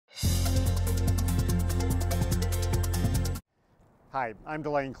Hi, I'm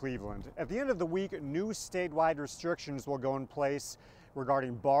Delane Cleveland. At the end of the week, new statewide restrictions will go in place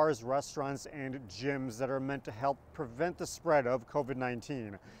regarding bars, restaurants, and gyms that are meant to help prevent the spread of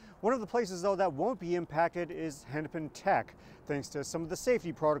COVID-19. One of the places, though, that won't be impacted is Hennepin Tech, thanks to some of the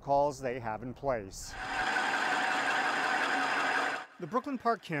safety protocols they have in place. The Brooklyn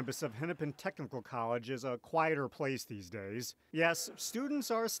Park campus of Hennepin Technical College is a quieter place these days. Yes,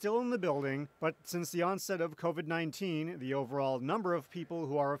 students are still in the building, but since the onset of COVID-19, the overall number of people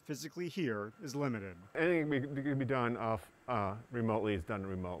who are physically here is limited. Anything that can be done remotely is done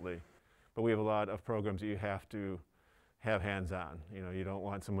remotely. But we have a lot of programs that you have to have hands-on. You don't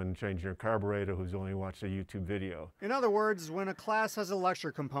want someone changing your carburetor who's only watched a YouTube video. In other words, when a class has a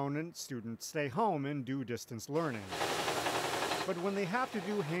lecture component, students stay home and do distance learning. But when they have to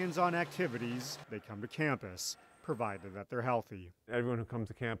do hands-on activities, they come to campus, provided that they're healthy. Everyone who comes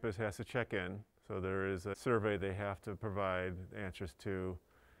to campus has to check in, so there is a survey they have to provide answers to,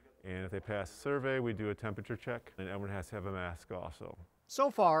 and if they pass the survey, we do a temperature check, and everyone has to have a mask also.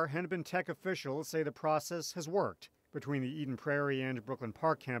 So far, Hennepin Tech officials say the process has worked. Between the Eden Prairie and Brooklyn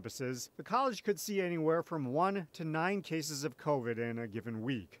Park campuses, the college could see anywhere from 1 to 9 cases of COVID in a given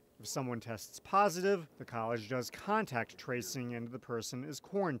week. If someone tests positive, the college does contact tracing and the person is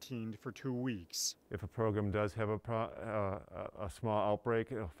quarantined for 2 weeks. If a program does have a small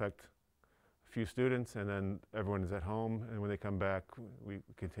outbreak, it'll affect a few students, and then everyone is at home, and when they come back, we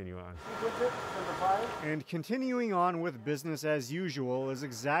continue on. And continuing on with business as usual is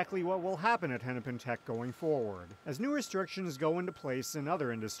exactly what will happen at Hennepin Tech going forward. As new restrictions go into place in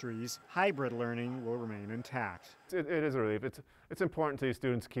other industries, hybrid learning will remain intact. It is a relief. It's important to these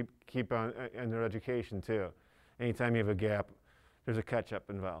students keep on in their education too. Anytime you have a gap, there's a catch-up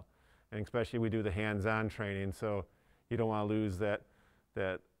involved, and especially we do the hands-on training, so you don't want to lose that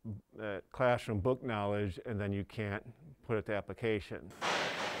classroom book knowledge, and then you can't put it to application.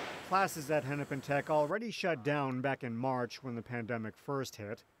 Classes at Hennepin Tech already shut down back in March when the pandemic first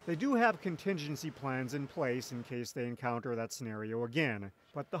hit. They do have contingency plans in place in case they encounter that scenario again,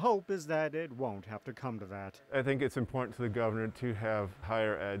 but the hope is that it won't have to come to that. I think it's important to the governor to have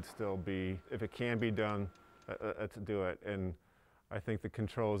higher ed still be, if it can be done, to do it. And I think the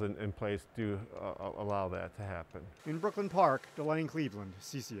controls in place do allow that to happen. In Brooklyn Park, Delane Cleveland,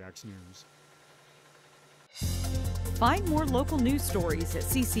 CCX News. Find more local news stories at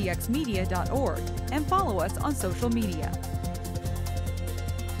ccxmedia.org and follow us on social media.